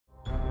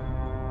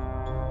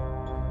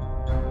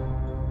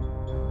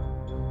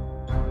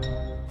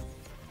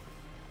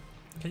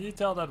Can you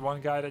tell that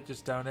one guy that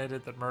just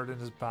donated that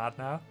Muradin is bad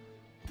now?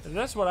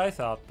 That's what I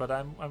thought, but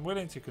I'm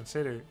willing to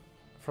consider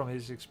from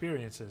his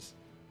experiences.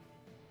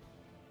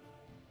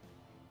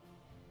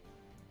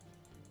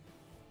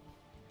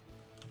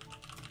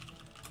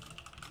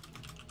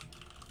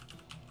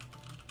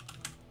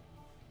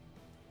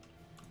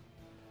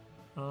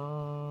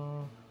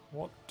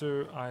 What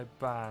do I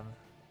ban?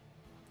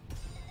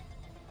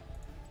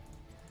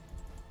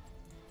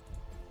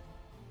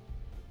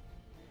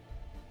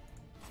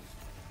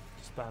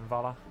 Just ban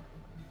Vala.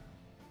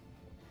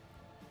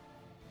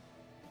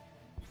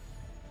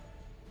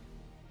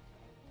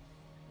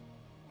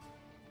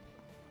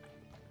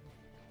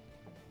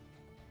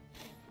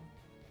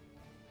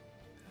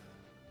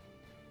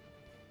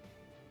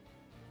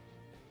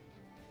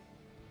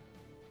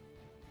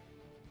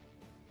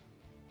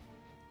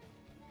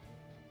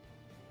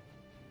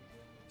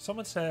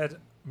 Someone said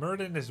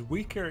Muradin is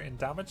weaker in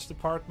damage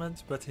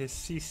department, but his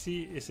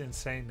CC is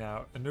insane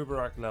now, a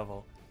Nubarak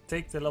level.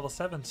 Take the level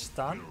 7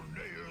 stun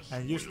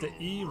and use the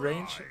E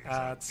range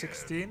at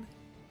 16.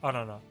 Oh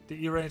no, the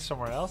E range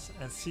somewhere else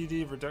and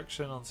CD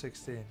reduction on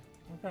 16.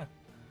 Okay,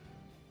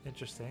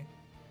 interesting.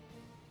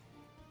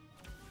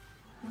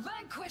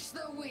 Vanquish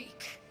the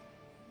weak.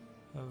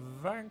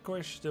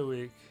 Vanquish the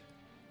weak.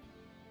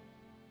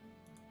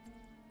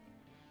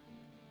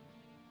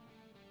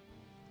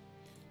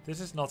 This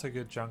is not a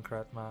good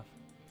Junkrat map.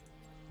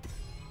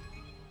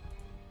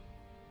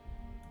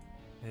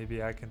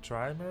 Maybe I can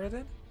try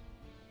Muradin?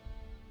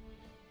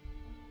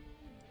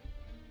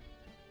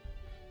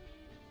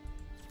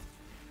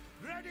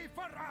 Ready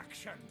for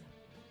action!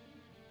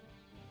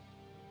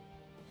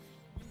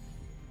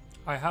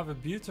 I have a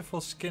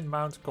beautiful skin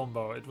mount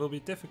combo. It will be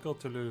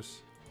difficult to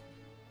lose.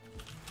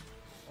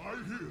 I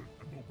hear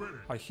and obey.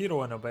 I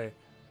hero and obey.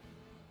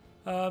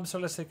 So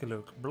let's take a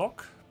look.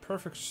 Block.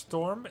 Perfect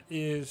Storm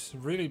is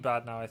really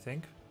bad now, I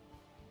think.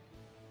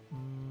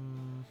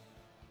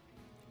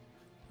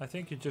 I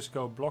think you just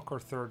go block or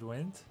third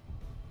wind,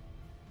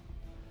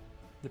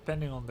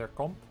 depending on their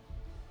comp.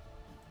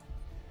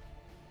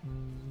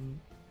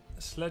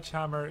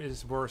 Sledgehammer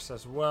is worse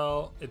as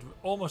well. It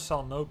almost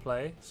saw no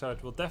play, so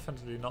it will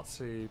definitely not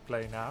see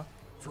play now.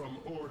 From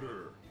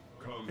order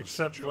comes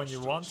except justice. when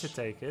you want to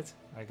take it,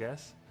 I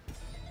guess.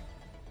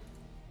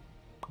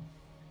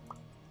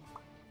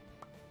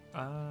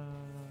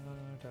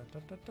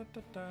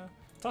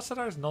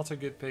 Tassadar is not a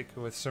good pick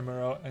with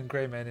Sumero and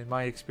Greymane in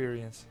my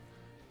experience.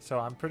 So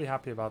I'm pretty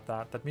happy about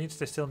that. That means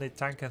they still need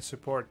tank and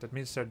support. That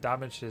means their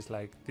damage is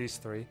like these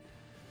three.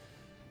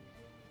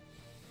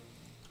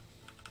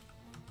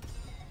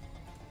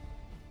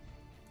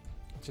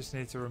 Just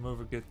need to remove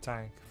a good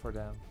tank for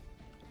them.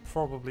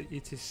 Probably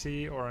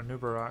ETC or a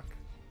Nubarak.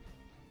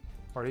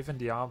 Or even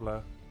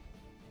Diablo.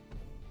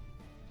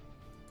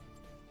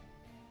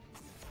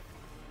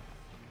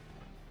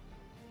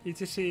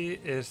 ETC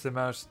is the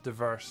most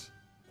diverse.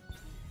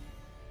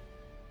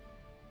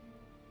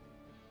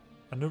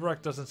 A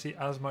Nubarak doesn't see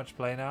as much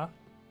play now.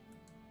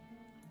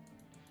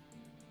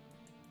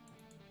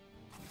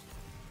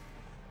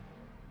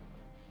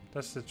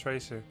 That's the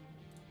Tracer.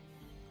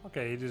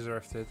 Okay, he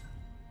deserved it.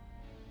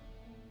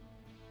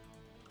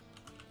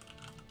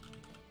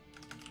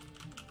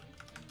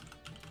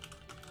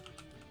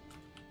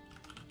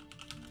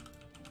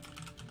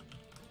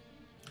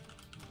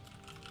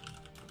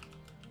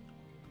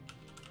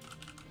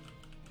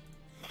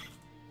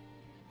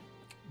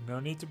 No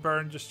need to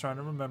burn, just trying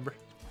to remember.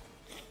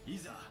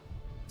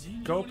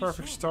 Go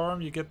Perfect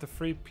Storm, you get the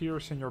free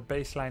Pierce in your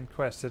baseline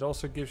quest. It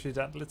also gives you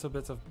that little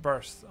bit of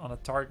burst on a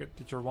target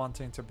that you're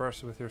wanting to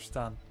burst with your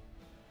stun.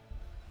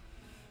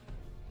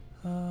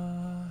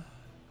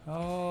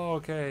 Oh,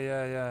 okay,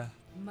 yeah.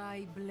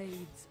 My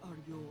blades are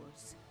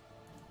yours.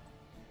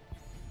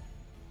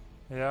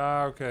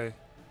 Yeah, okay.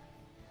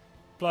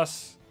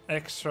 Plus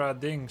extra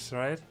dings,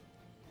 right?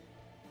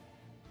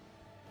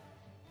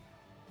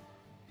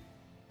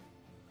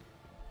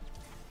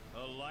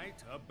 The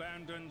light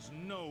abandons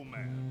no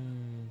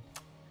man.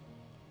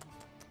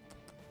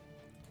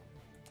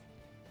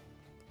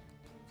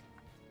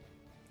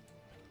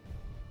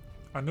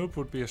 A noob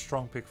would be a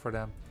strong pick for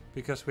them,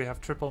 because we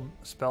have triple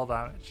spell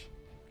damage.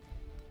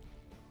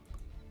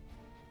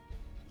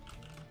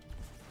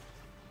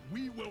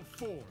 We will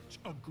forge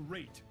a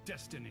great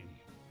destiny.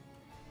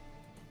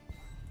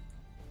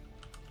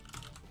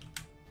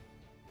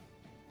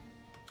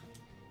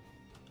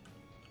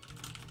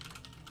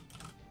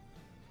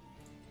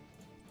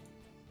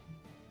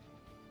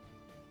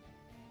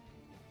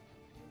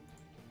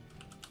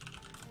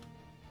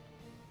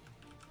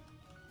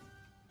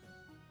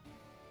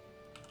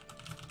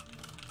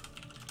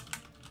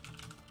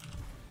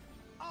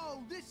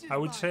 I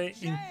would say,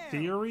 in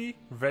theory,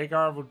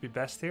 Vhagar would be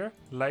best here.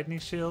 Lightning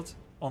Shield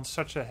on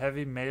such a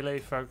heavy melee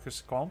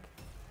focused comp.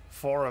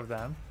 4 of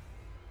them.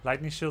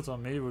 Lightning Shield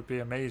on me would be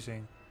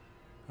amazing.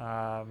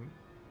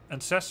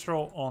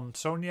 Ancestral on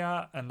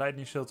Sonya and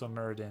Lightning Shield on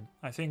Muradin.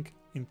 I think,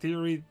 in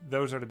theory,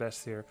 those are the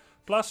best here.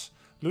 Plus,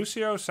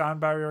 Lucio,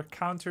 Sound Barrier,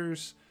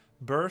 counters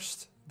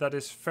Burst. That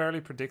is fairly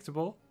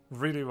predictable.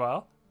 Really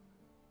well.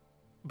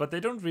 but they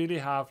don't really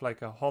have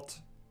like a hot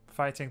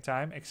fighting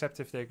time, except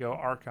if they go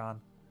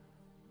Archon.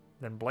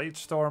 Then Blade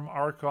Storm,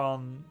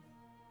 Archon,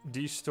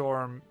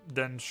 D-Storm,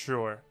 then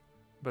sure.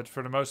 But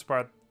for the most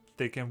part,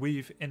 they can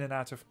weave in and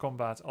out of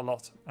combat a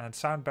lot. And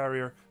Sound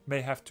Barrier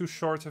may have too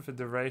short of a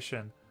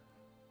duration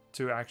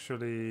to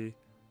actually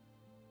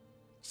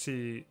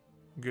see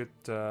good,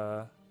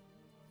 good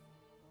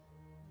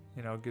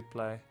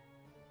play.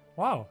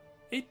 Wow,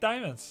 8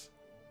 diamonds.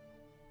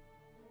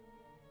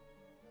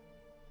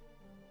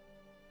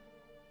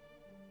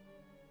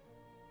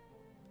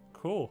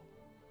 Cool.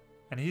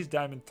 And he's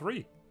diamond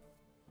 3.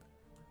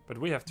 But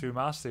we have 2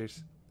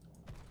 masters.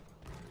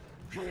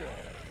 You.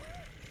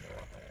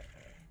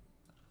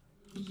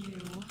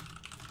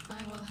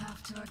 I will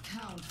have to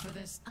account for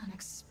this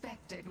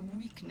unexpected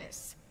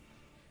weakness.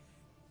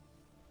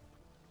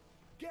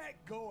 Get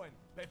going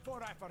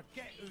before I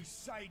forget whose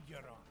side you're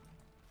on.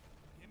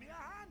 Give me a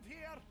hand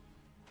here.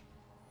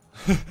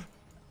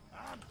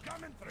 I'm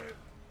coming through.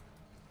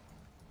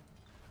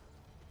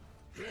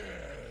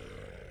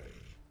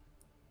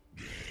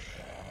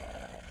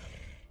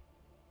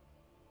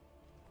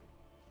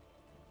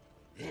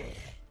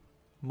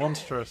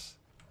 Monstrous.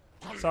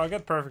 So I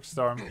get Perfect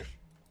Storm.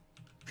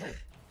 Fresh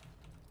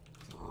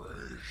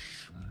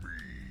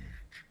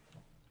meat.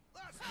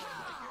 That's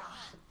more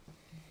like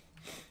it.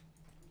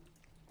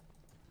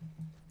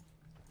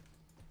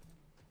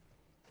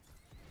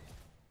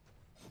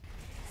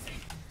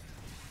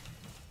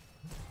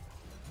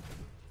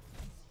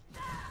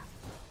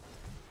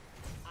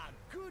 A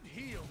good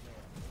heal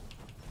there.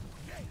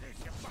 Get this,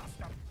 you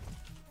bastard.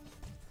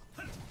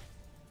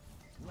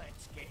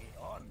 Let's get it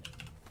on.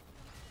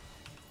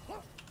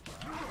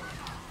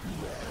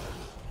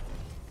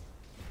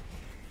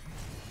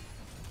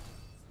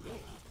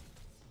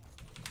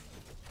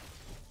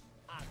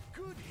 A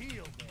good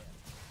heal there.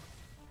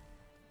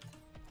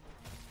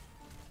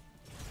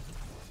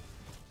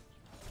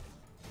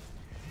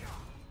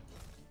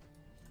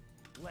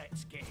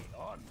 Let's get it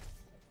on.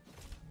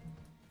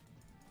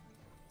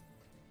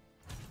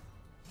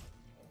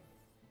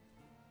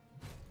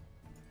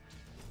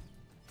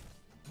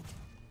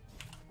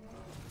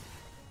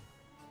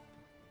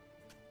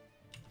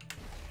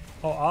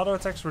 Oh, auto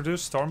attacks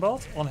reduce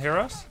Stormbolt on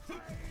heroes?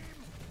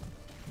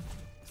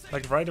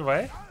 Like right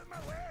away?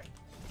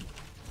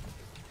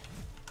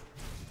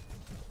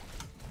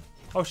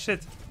 Oh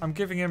shit, I'm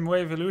giving him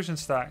Wave Illusion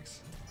stacks.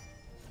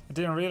 I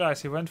didn't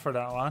realize he went for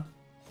that one.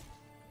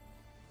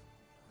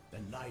 The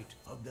light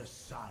of the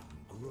sun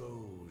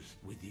grows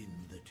within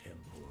the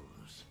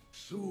temples.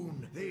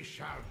 Soon they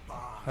shall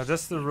bask. Oh,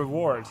 that's the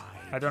reward.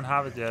 I don't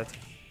have it yet.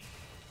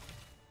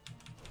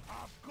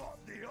 I've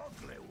got the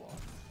ugly one.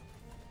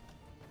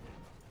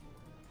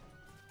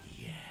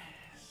 Yes.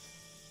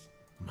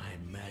 My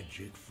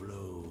magic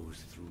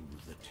flows through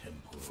the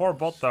temple. 4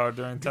 bot though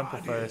during temple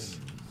phase.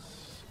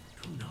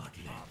 Do not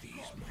let these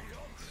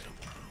mortals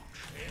approach.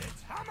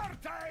 It's hammer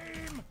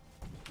time.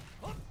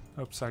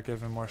 Oops, I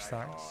gave him more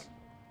stacks.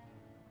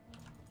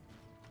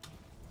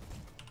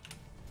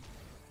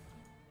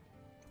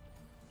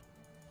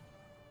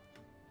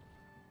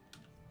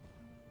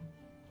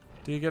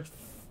 Do you get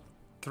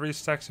 3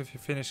 stacks if you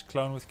finish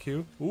clone with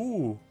Q?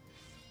 Ooh,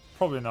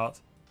 probably not.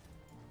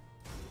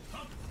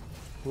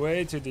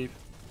 Way too deep.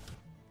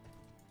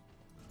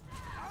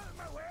 Out of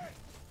my way.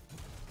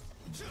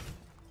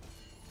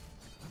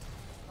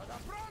 For the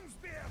bronze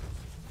beard.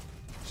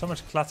 So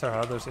much clutter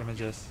are those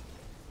images.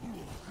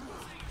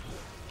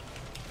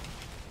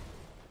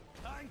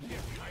 Thank you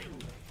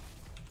kindly.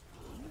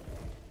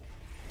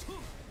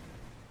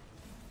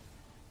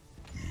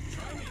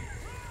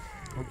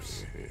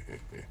 Oops.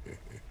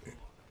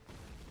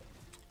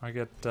 I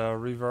get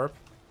reverb.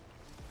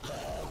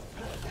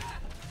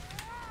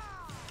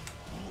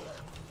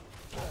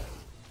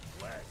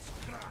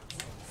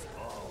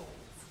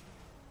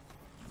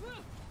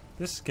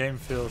 This game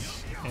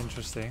feels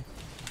interesting.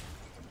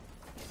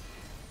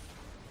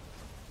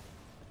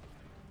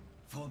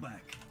 Fall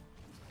back.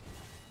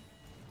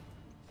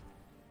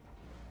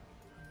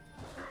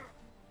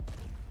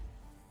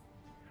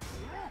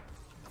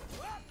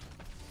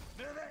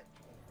 Did it.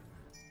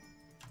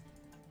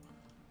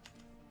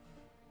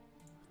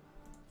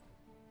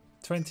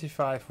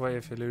 25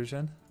 Wave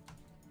Illusion.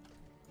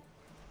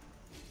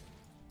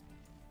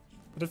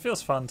 But it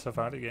feels fun so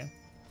far, the game.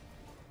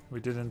 We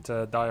didn't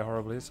die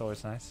horribly, it's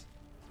always nice.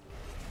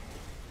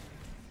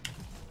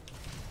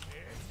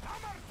 It's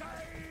hammer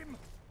time.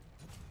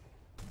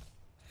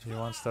 He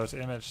wants those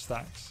image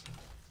stacks.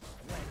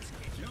 Let's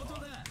get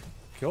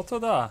Kyoto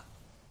da!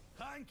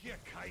 Thank you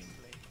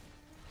kindly.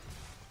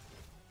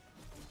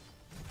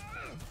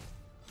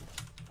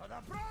 For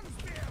the bronze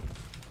beard.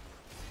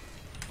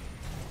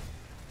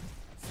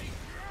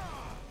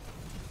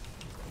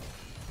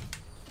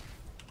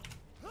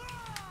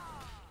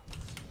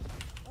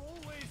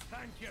 Always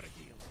thank your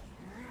heel.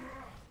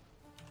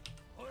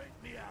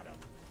 Point me at him.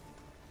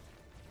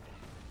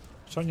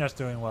 Sonya's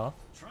doing well.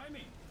 Try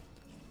me.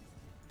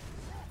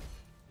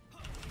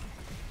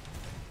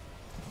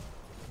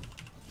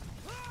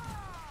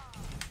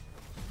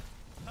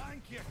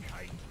 Thank you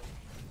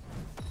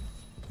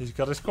He's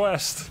got his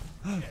quest.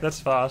 That's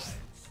fast.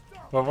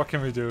 Well, what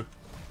can we do?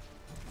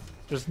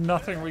 There's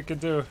nothing we can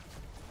do.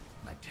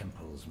 My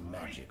temple's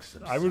magic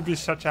subsides. I would be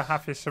such a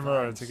happy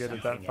Samurai to get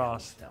it that Something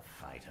fast. else to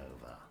fight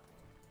over.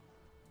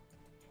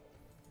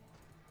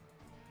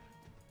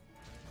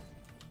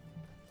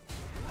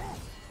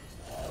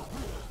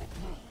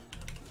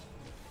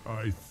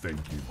 I thank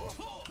you.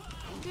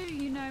 Do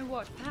you know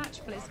what patch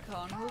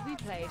BlizzCon will be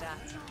played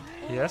at?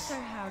 Yes.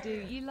 Also, how do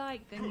you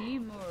like the new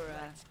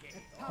Mura?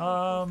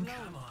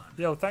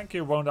 Yo, thank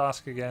you, won't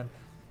ask again.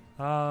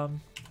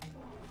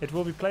 It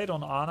will be played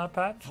on Ana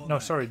patch. No,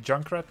 sorry,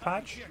 Junkrat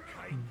patch.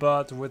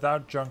 But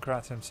without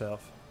Junkrat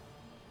himself.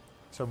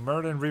 So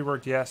Muradin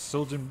reworked, yes.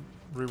 Zul'jin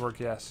reworked,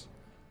 yes.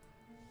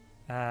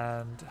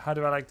 And how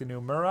do I like the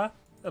new Mura?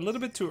 A little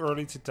bit too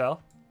early to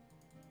tell.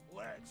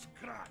 Let's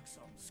crack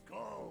some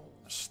skulls.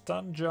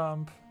 Stun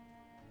jump.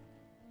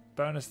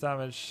 Bonus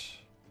damage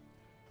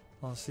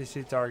on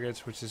CC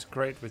targets, which is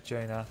great with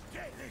Jaina.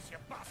 Get this, you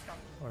bastard.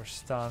 Or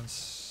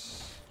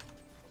stuns.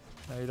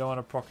 No, you don't want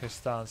to proc his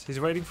stuns. He's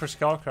waiting for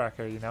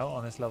Skullcracker, you know,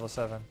 on his level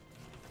 7.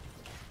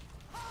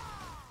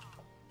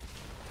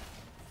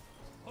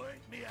 Point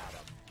me at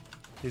him.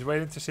 He's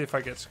waiting to see if I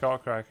get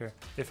Skullcracker.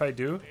 If I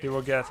do, he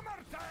will get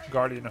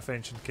Guardian of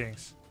Ancient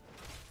Kings.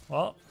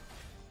 Well.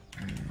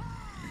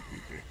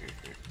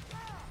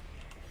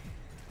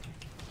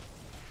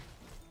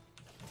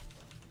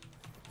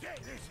 Get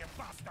this, you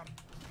bastard.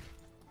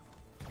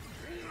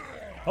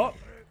 Oh!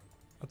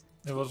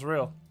 It was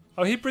real.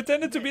 Oh, he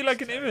pretended to be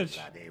like an image.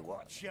 Daddy,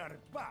 watch your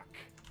back.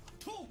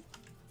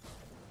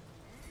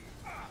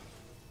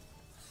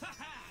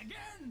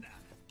 Again.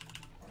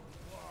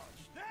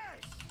 Watch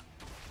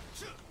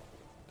this.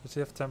 Does he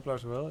have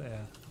Templar's Will?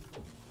 Yeah.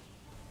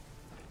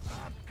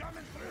 I'm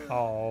coming through.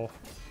 Oh.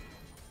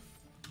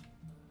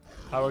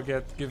 I will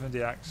get given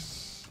the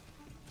axe.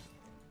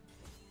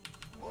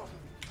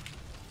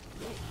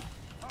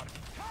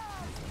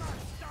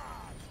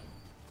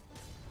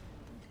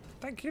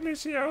 Thank you,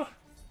 Lucio.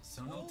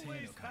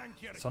 Always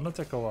thank you.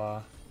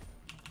 Sonotekowa.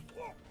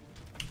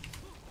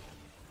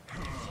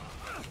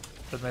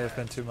 That may have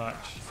been too much.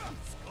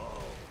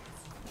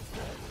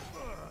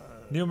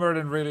 New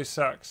Muradin really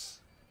sucks.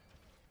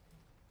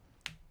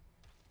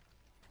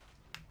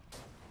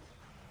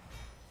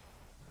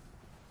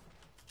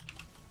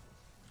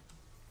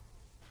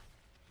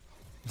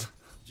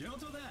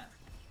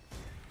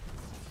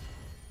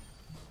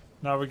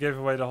 Now we gave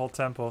away the whole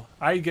temple.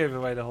 I gave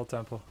away the whole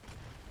temple.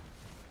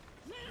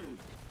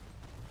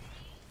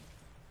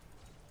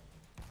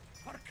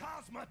 For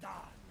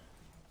Cosmodon.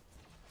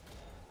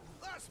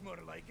 That's more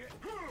like it.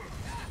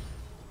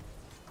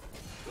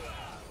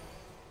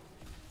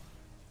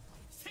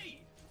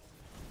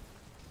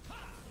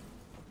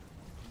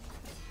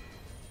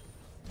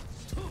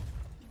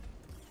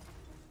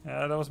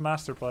 Yeah, that was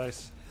Master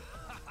Place.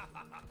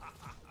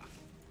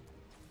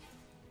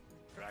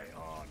 Right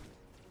on.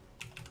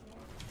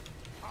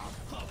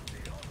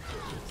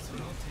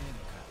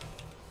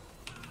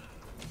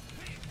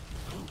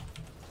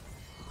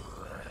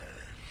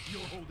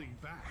 You're holding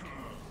back.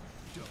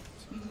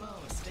 Don't.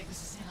 Most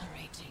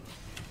exhilarating.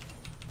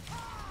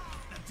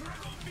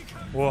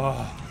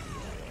 Whoa.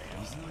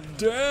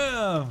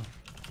 Damn!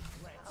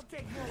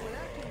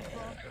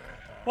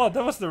 What?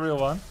 That was the real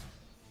one.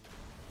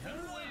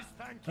 Always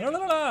thank La, you. la,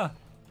 la, la.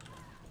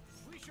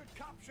 We should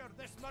capture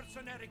this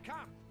mercenary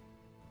camp.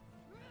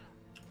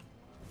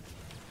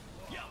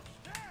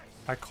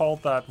 I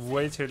called that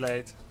way too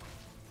late.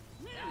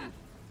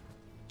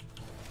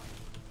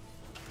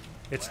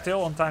 It's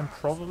still on time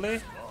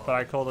probably, but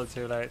I called it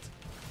too late.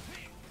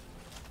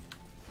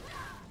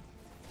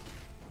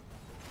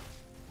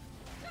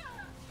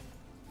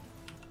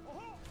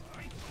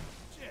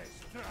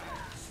 Just try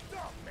and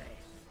stop me.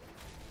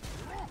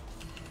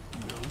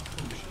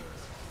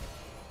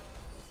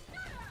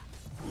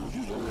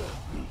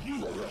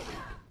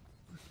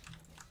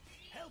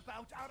 Help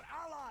out our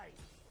allies.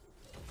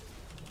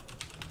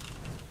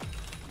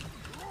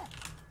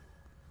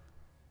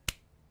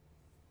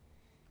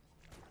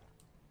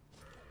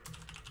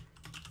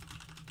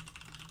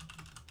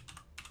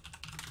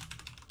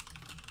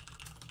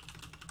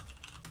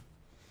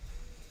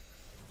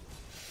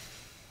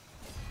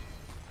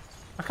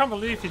 I can't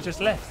believe he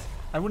just left.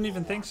 I wouldn't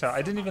even think so.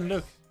 I didn't even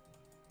look.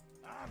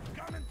 I'm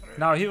coming through.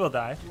 Now he will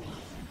die.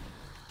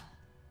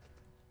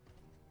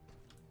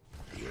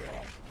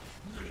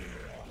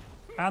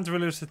 And we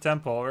lose the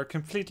temple. We're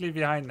completely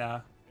behind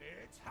now.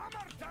 It's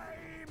hammer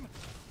time.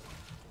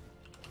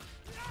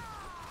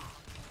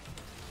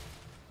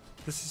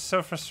 This is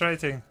so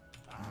frustrating.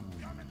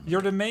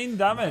 You're the main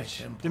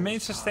damage. The main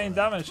sustained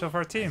damage of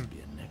our team.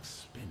 Been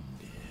expended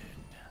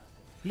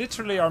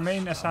Literally our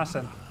main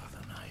assassin. more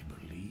than I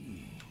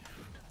believed.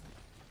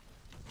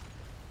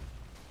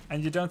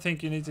 And you don't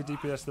think you need to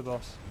DPS the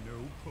boss. No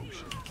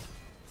potion.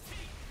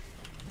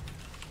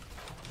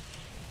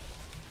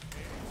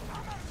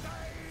 Hammer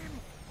time.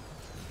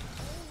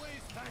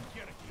 Always thank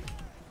you.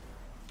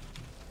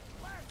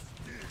 Let's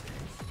do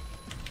this.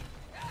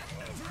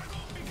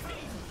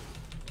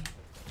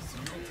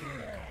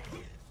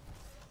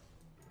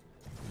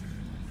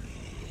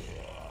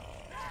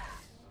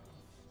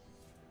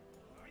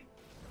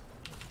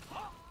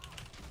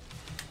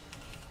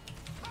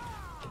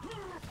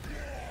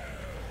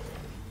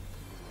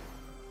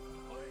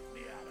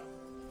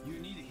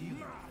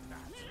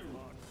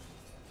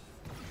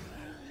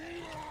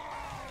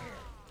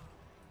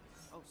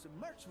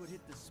 patch would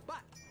hit the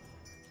spot.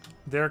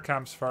 Deer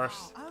comes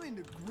first. I'm in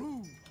the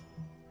groove.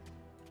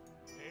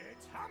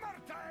 It's hammer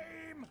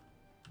time.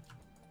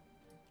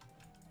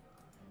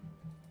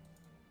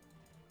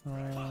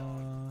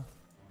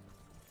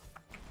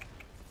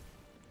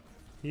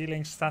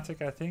 Healing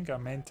static, I think, our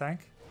main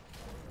tank.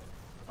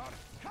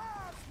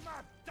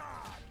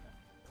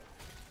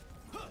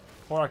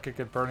 Or I could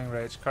get Burning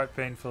Rage, quite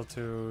painful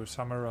to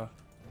Samura.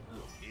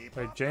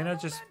 Wait, Jaina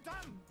just...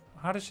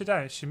 How did she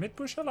die? Is she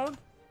mid-push alone?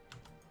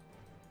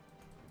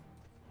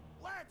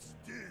 Let's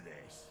do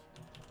this.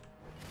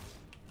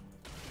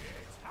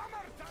 It's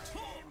hammer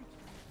time.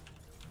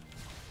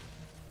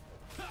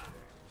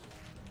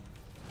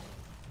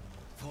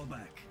 Fall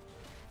back.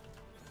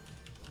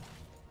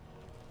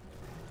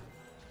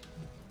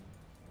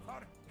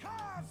 For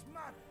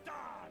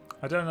Kazmatan.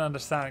 I don't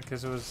understand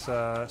because it was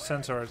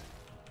censored.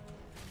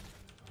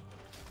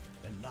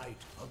 The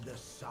night of the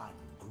sun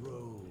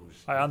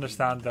grows. I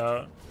understand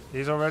though.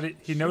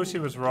 He knows he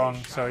was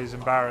wrong, so he's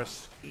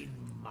embarrassed. In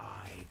my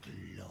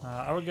glory.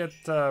 I would get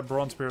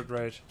Bronze Spirit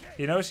Rage.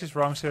 He knows he's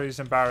wrong, so he's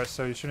embarrassed,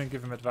 so you shouldn't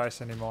give him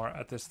advice anymore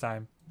at this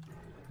time.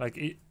 Like,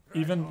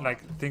 even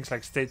like things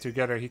like stay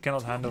together, he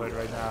cannot handle it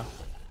right now.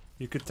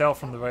 You could tell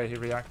from the way he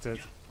reacted.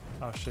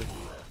 Oh shit.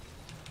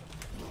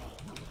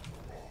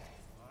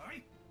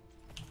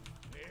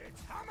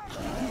 It's hammer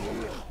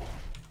time.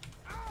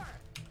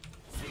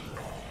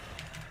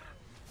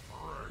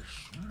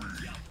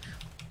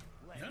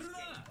 Let's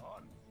get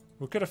on.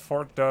 We could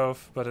afford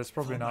Dove, but it's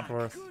probably not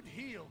worth. Good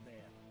heal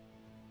there.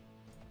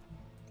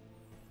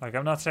 Like,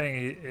 I'm not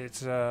saying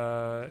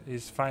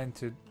he's fine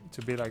to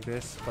be like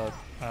this, but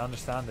I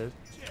understand it.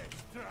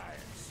 Just try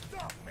and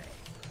stop me.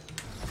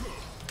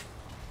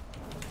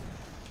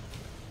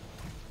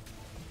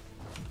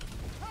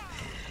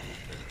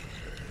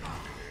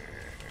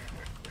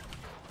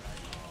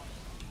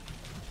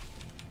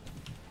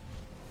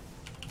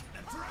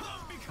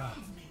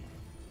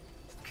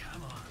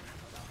 Come on.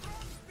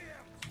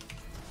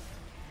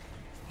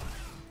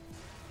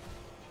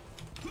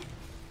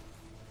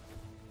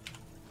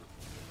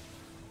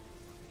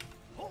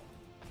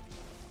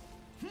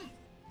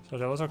 So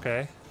that was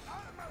okay.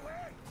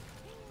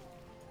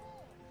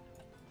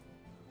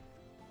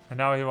 And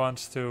now he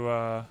wants to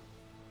A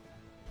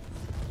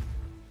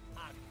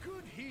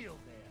good heal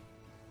there.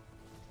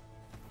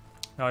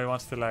 now he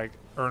wants to like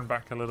earn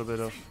back a little bit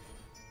of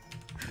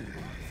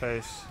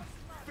face.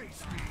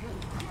 Face me.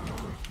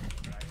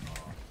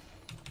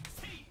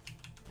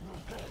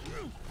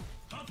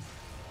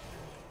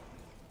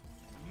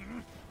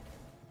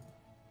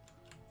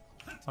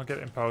 I'll get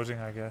imposing,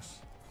 I guess.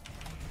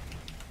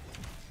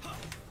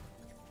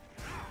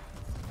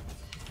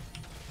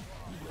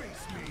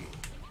 Face me.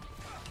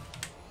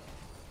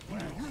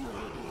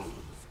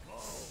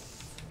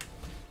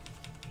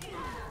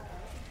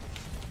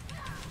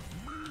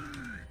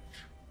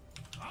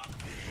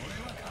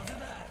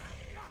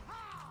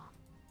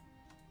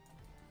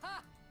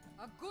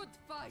 A good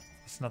fight.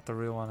 It's not the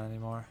real one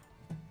anymore.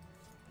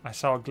 I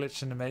saw a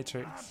glitch in the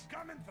Matrix. I'm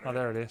coming through. Oh,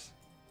 there it is.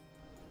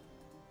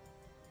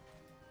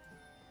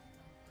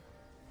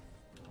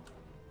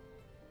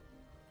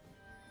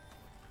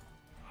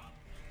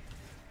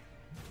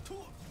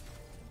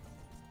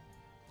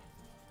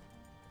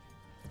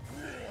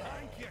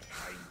 Thank you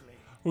kindly.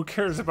 Who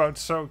cares about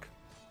soak?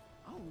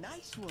 Oh,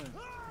 nice one.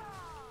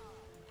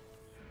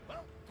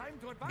 Well, time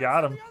to advance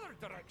Got in him. the other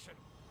direction.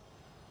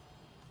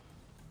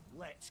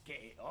 Let's get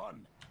it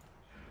on.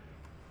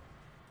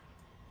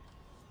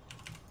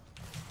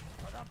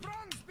 For the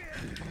bronze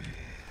beard.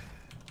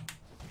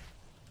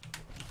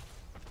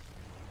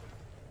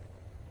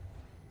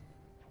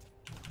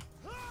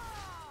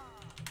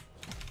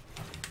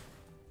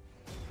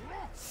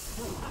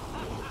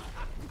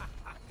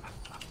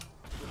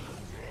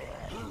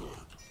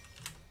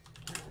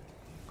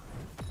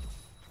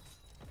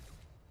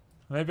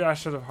 Maybe I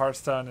should have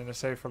Hearthstone in a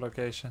safer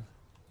location.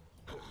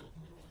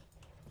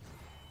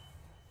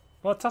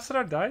 Well,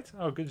 Tassadar died?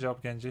 Oh, good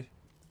job, Genji.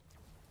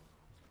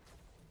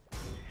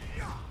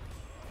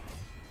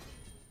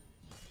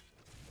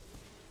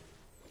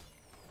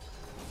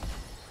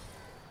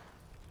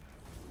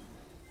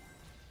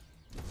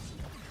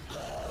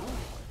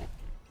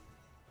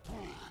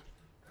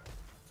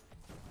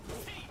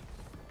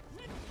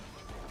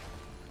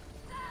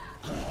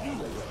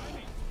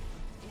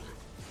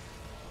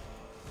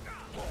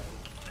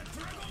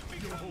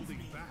 You're holding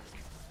back.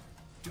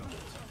 Don't.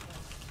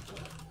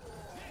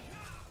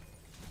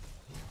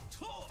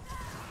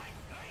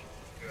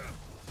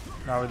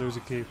 Now we lose a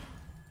keep.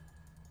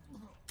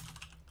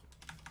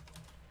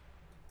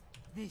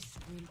 This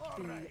will All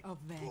be right. Who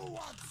avenged.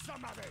 wants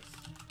some of this?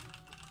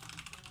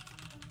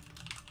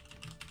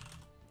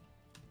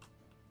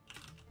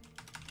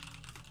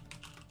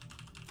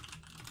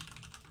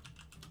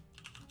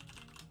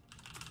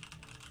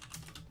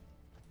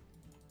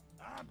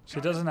 I'm She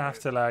doesn't have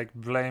to like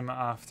blame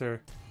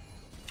after.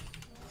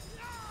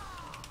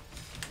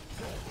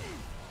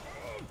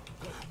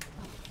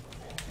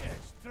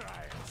 Just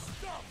try and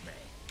stop me.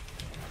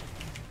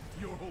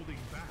 You're holding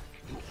back.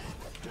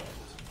 Don't.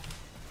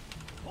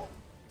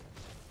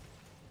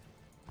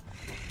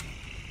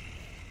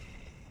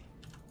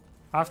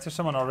 After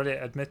someone already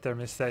admit their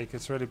mistake,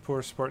 it's really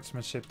poor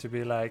sportsmanship to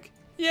be like,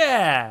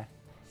 yeah,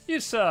 you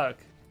suck.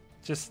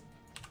 Just...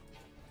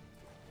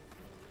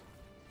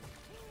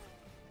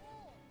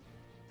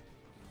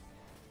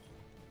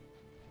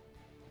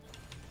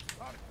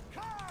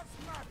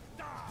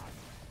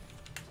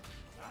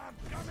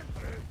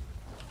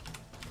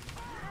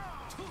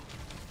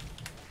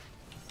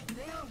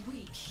 They're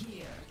weak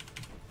here.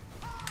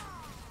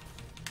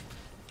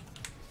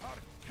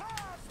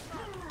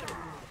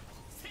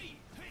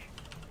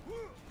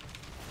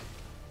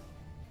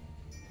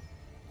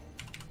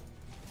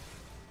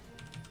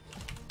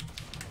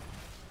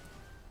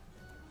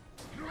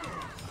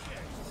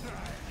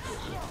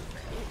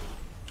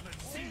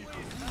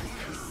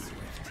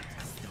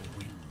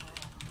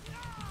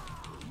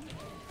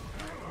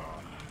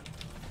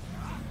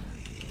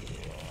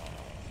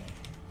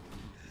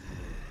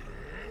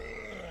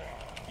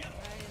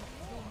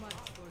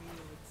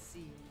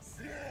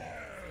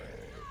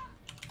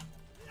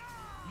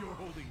 You're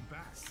holding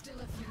back. Still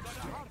a few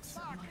tricks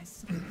on my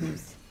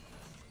sleeves.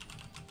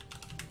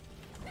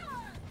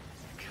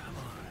 Come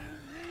on.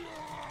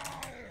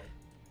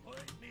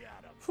 Point me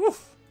at 'em. Whew.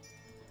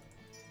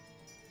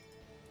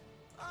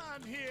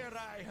 And here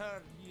I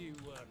heard you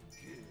were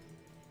good.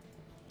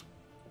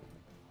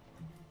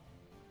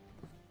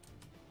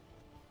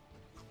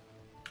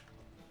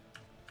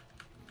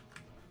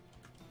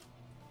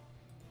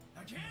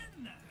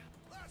 Again.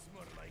 That's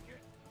more like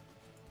it.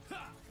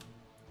 Ha!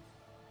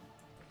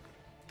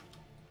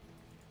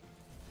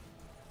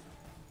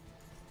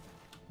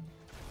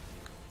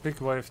 Big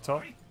wave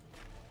top.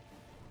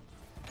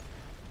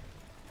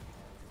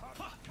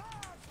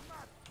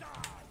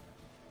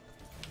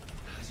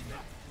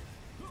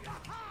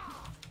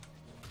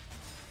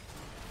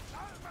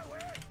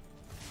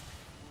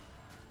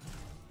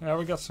 Yeah,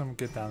 we got some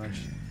good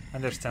damage.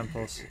 And there's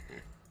temples.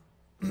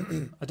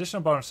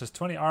 Additional bonuses,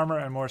 20 armor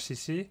and more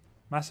CC.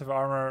 Massive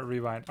armor,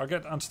 rewind. I'll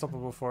get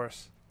unstoppable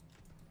force.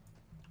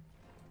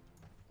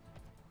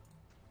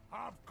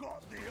 I've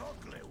got the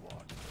ugly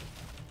one.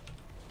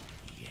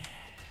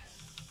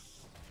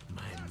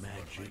 My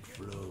magic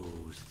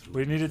flows through.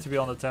 We needed to be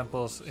on the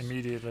temples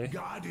immediately.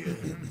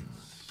 Guardians,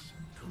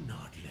 do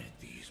not let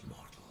these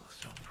mortals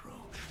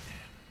approach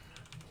them.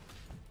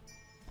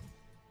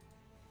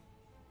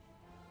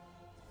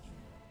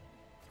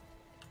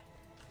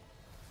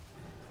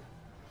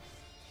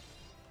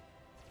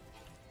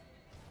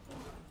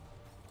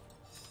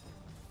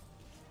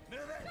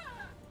 Move it.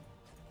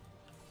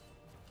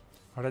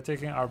 Are they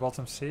taking our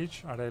bottom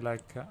siege? Are they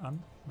like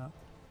no?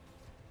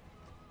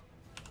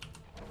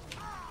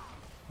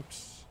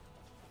 Oops.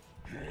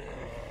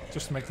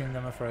 Just making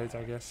them afraid,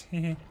 I guess.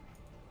 Right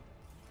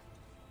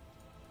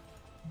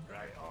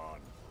on.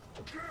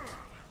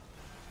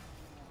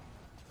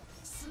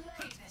 Slay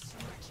this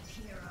wretched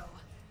hero.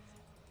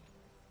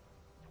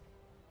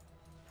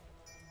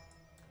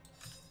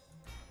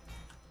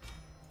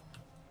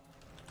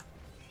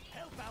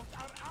 Help out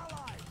our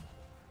ally.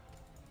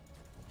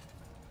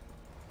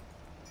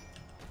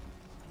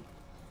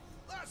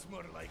 That's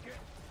more like it.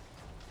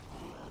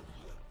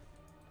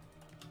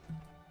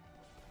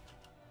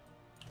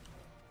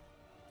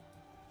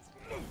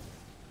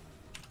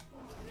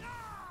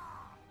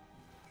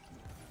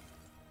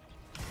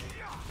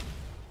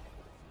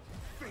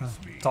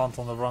 Taunt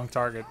on the wrong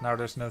target. Now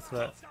there's no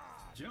threat.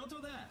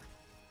 Giotto there.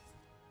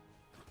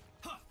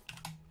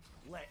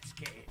 Let's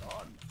get it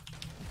on.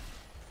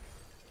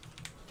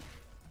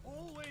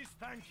 Always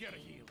thank your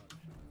healer.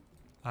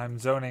 I'm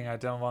zoning. I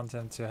don't want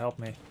them to help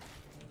me.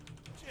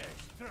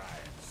 Just try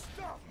and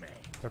stop me.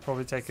 They're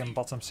probably taking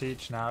bottom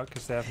siege now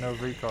because they have no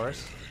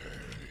recourse.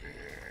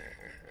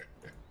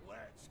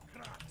 Let's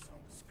crack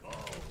some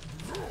skulls.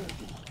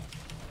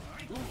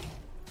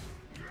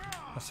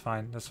 That's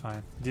fine. That's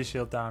fine.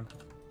 D-shield down.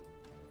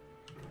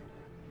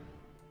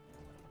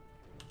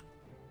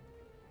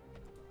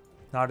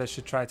 Now they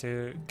should try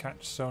to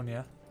catch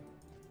Sonya.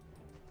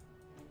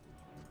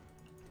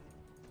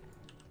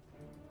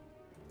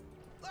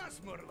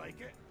 That's more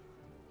like it.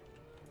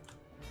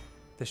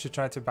 They should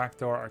try to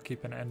backdoor or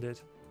keep an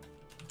ended.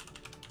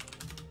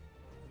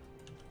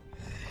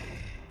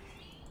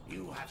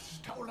 You have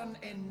stolen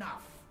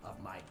enough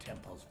of my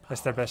temple's power.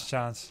 That's their best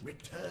chance.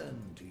 Return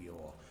to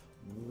your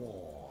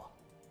war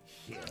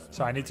hero.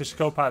 So I need to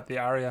scope out the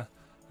area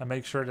and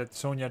make sure that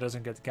Sonya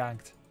doesn't get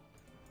ganked.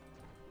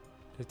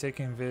 They're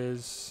taking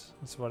Viz.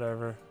 It's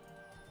whatever.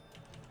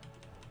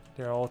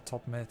 They're all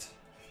top mid.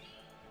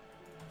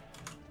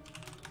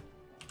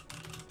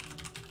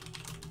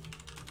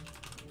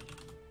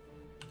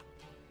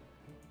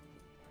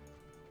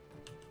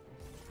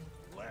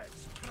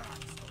 Let's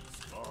crack some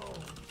skulls.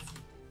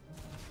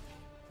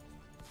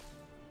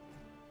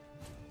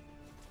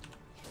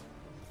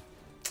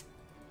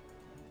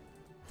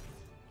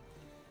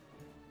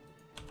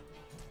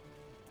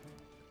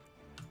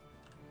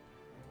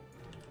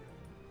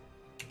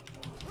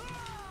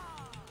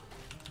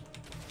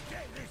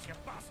 Get this, you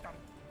bastard!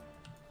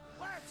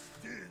 Let's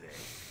do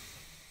this!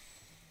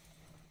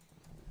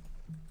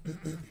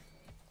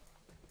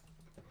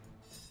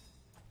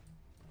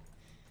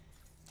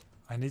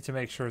 I need to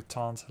make sure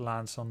taunt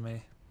lands on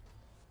me.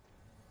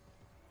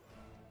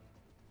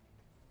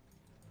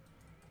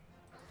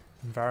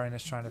 And Varian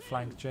is trying to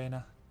flank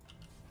Jaina.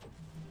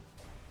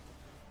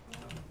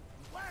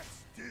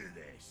 Let's do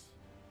this.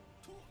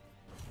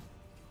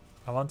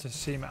 I want to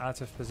seem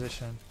out of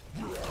position.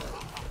 Thank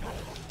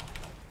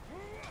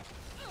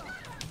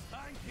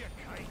you,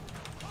 Kite.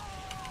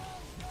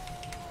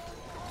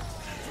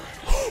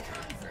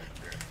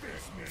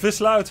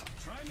 Vis loud!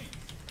 Try me.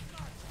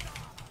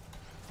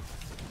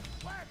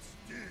 Let's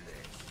do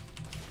this.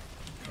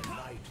 The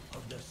light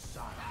of the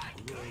sun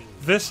grows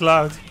Vis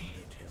loud! in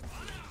the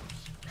temples.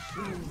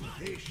 Soon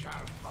they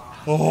shall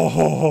pass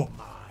Oh!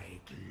 my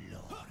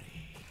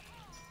glory.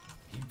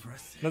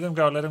 Impressive. Let him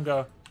go, let him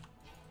go.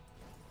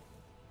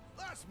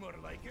 That's more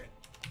like it.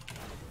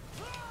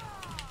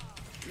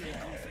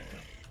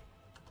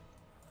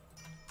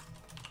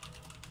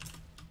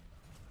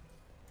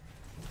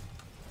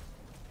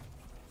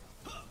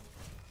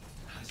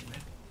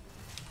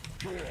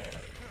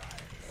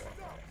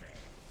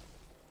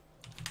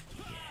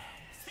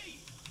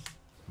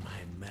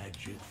 My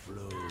magic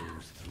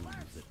flows through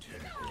the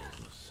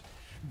temples.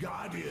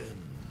 Guardians,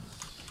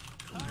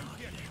 do not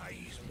let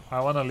these I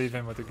want to leave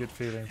him with a good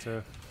feeling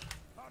too.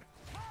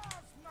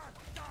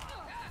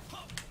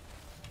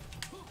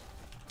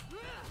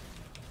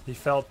 He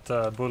felt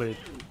bullied,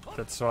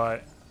 that's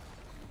why.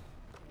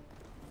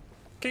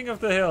 King of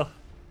the Hill,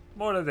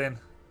 Muradin.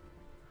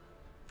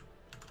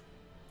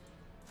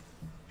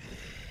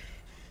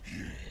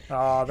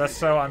 Oh, that's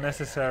so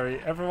unnecessary.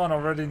 Everyone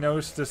already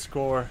knows the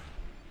score.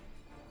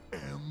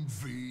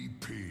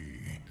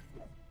 MVP.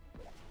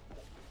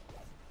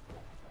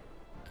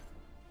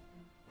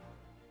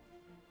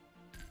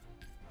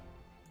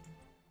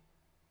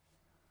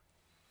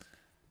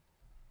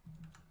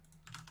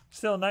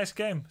 Still a nice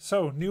game.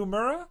 So, new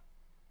Mura?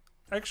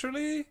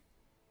 Actually,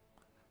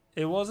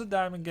 it was a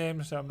diamond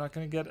game, so I'm not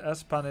going to get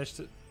as punished.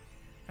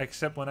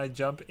 Except when I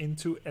jump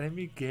into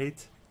enemy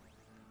gate.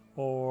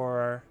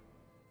 Or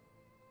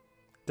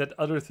that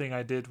other thing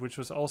I did, which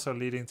was also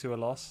leading to a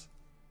loss.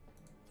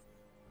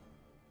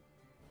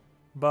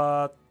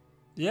 But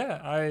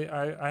yeah,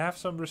 I have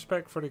some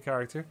respect for the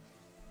character.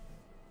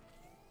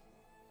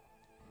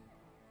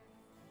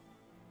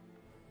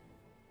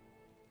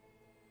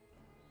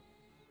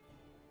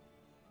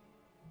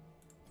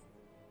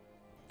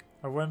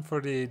 I went for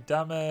the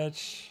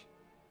damage.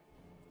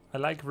 I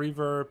like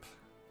reverb.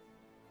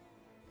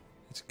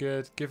 It's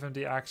good. Given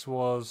the axe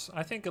was,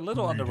 I think, a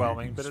little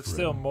underwhelming, but it's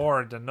still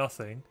more than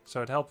nothing.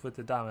 So it helped with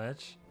the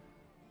damage.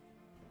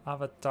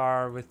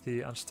 Avatar with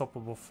the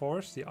unstoppable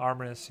force, the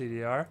armor and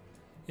CDR.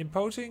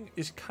 Imposing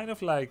is kind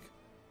of like,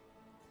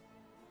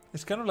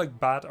 it's kind of like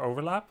bad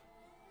overlap,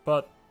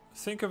 but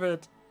think of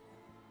it,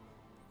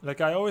 like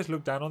I always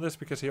look down on this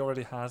because he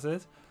already has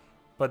it,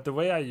 but the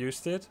way I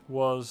used it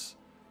was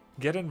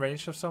get in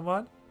range of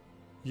someone,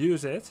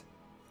 use it,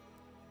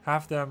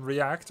 have them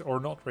react or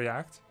not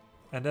react,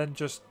 and then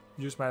just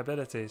use my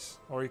abilities,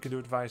 or you can do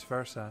it vice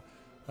versa.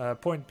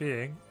 Point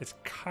being, it's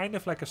kind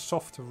of like a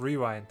soft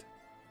rewind.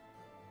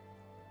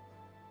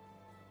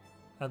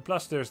 And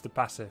plus there's the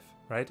passive,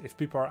 right? If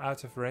people are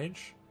out of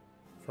range,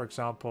 for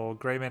example,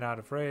 Greymane out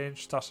of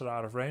range, Tasser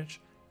out of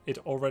range, it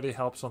already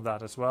helps on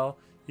that as well,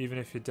 even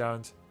if you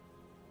don't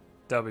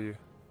W.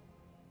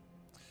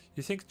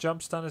 You think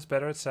jump stun is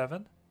better at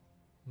 7?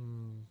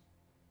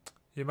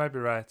 You might be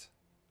right.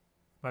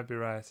 Might be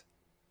right.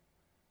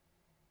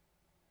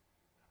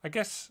 I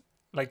guess,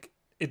 like,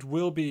 it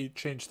will be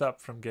changed up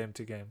from game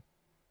to game.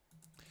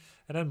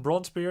 And then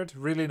Bronzebeard,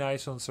 really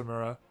nice on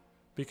Samura.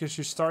 Because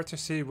you start to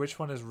see which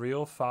one is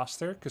real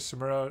faster, because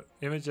Samura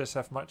images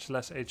have much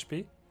less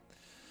HP.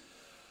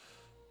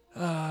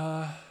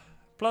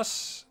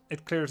 Plus,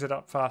 it clears it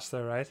up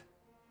faster, right?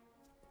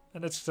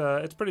 And it's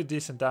pretty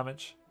decent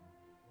damage.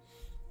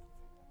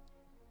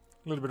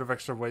 A little bit of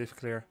extra wave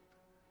clear.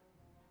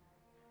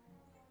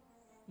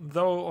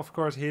 Though, of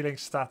course, healing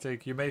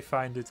static, you may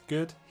find it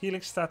good.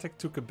 Healing static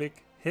took a big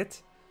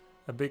hit,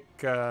 a big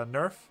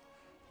nerf,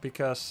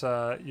 because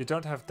you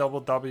don't have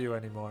double W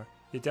anymore.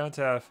 You don't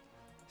have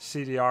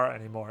CDR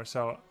anymore,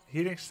 so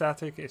healing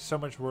static is so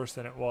much worse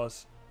than it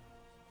was.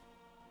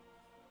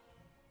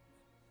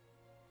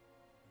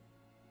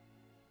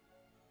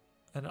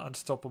 An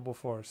unstoppable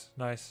force,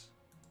 nice.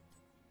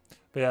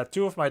 But yeah,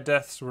 2 of my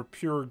deaths were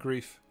pure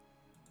grief.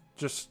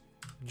 Just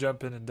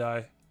jump in and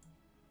die.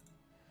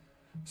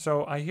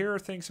 So I hear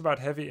things about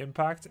heavy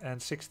impact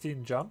and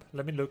 16 jump.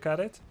 Let me look at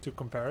it to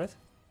compare it.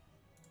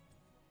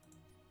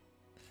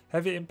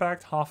 Heavy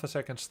impact, half a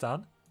second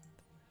stun.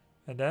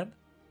 And then...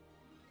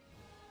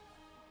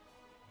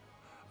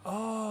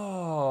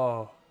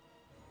 Oh!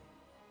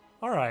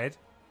 Alright.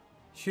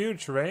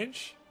 Huge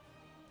range.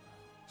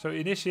 So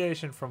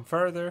initiation from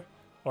further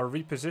or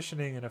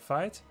repositioning in a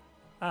fight.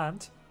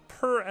 And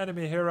per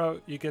enemy hero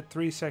you get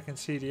 3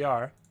 seconds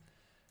CDR.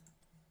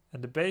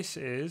 And the base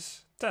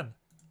is 10.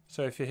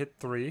 So if you hit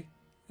 3,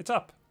 it's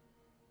up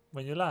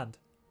when you land.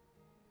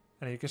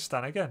 And you can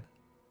stun again.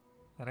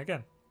 And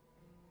again.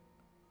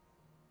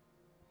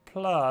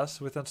 Plus,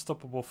 with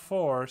Unstoppable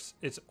Force,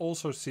 it's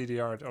also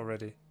CDR'd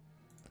already.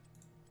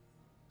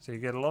 So you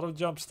get a lot of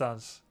jump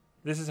stuns.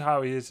 This is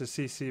how he is a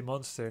CC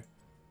monster.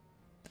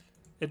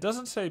 It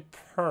doesn't say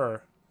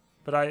per,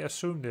 but I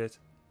assumed it.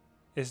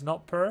 It's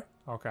not per?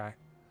 Okay.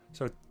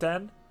 So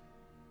 10,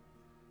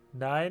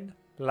 9,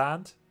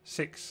 land,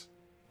 6.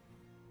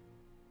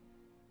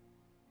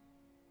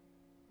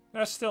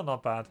 That's still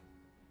not bad.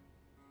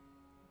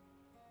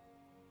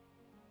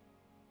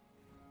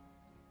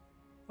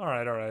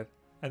 Alright, alright.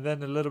 And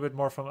then a little bit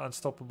more from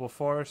Unstoppable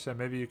Force, and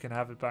maybe you can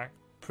have it back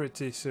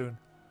pretty soon.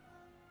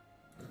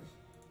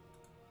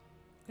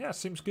 Yeah,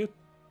 seems good.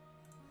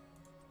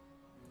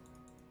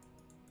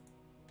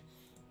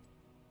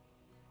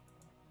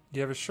 You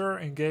have a sure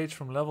engage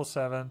from level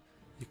 7,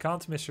 you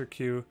can't miss your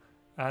Q,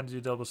 and you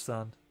double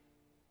stun.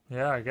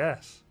 Yeah, I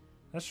guess.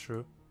 That's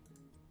true.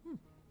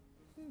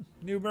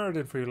 New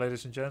Muradin for you,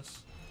 ladies and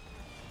gents.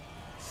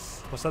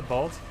 Was that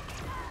bold?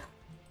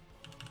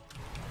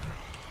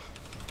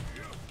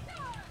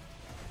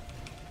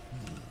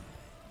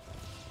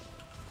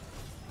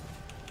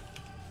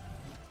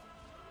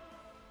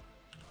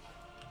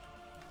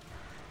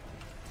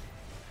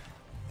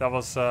 That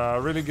was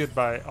really good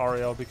by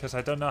Ariel, because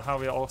I don't know how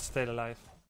we all stayed alive.